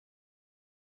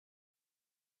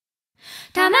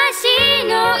魂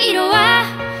の色は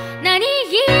何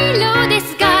色で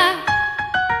すか？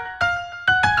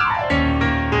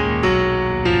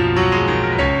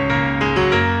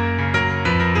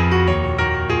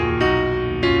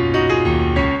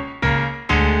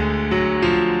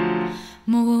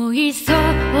もういっそ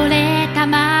折れた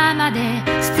ままで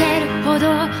捨てるほど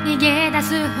逃げ出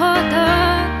すほど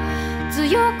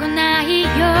強くないよ。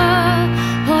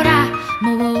ほら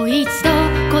もう一度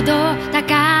鼓動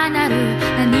高鳴る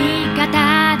何か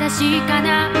正しいか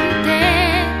なんて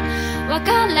わ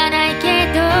からないけ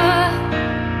ど、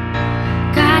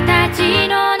形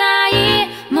のない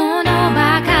もの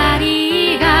ばか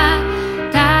りが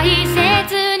大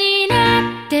切にな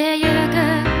ってゆく。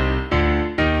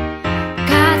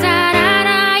飾ら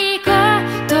ない言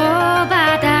葉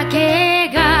だけ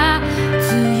が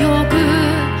強く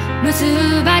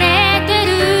結ばれてる。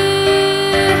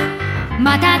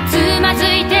またつまず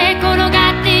いて転が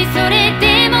ってそれ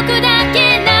でも砕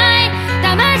けない。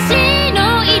魂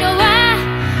の色は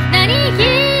何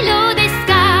色です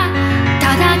か？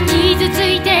ただ傷つ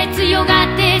いて強が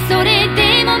ってそれ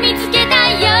でも見つけた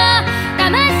いよ。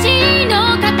魂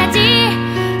の形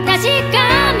確か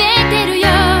めてるよ。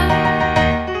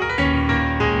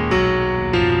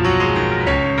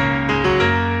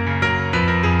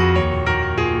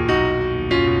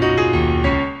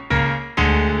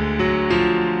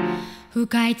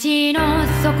深い地の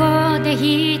底で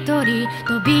一人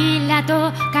扉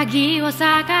と鍵を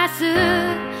探す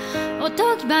お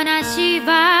とぎ話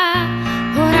は、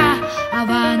ほら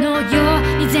泡のよ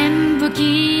うに全部消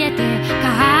えて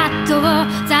葛藤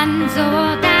残像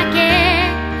だけ。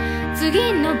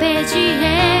次のページ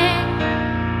へ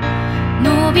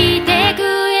伸びてく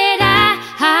枝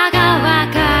葉が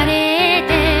分かれ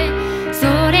てそ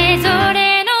れぞ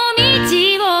れの道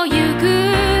を行く。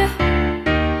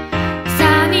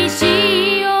寂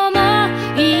しい思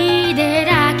い出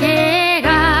だけが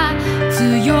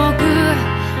強く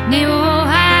根を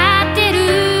張ってる。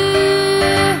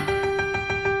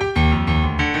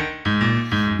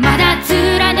まだ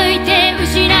貫いて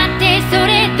失ってそ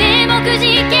れでもく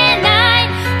じけない。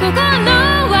心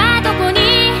はどこに、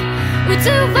器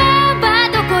は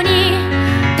どこに、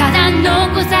ただ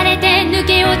残されて抜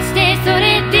け落ちてそ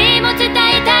れでも伝え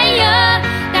たいよ。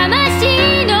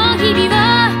魂の日々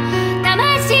を、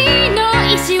魂の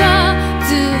意志を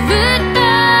ずっと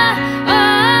ず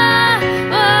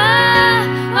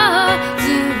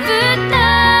っと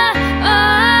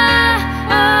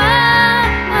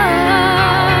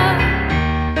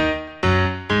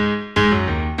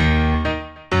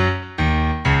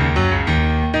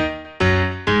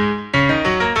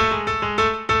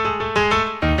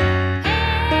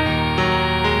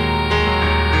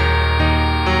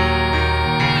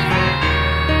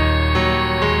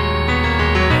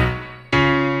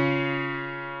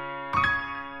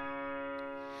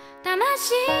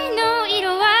魂の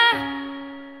色は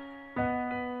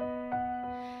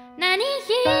何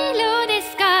色で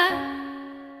すか？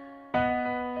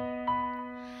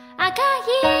赤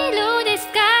色です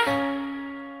か？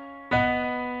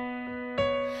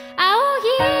青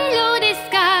色です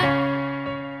か？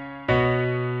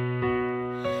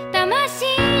魂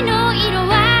の色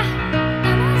は、魂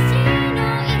の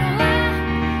色は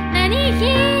何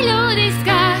色ですか？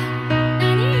何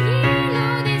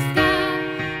色ですか？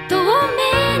透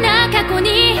明な過去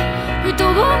に不透明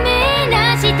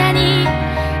な下に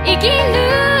生きる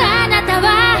あなた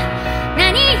は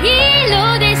何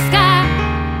色ですか？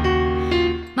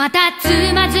また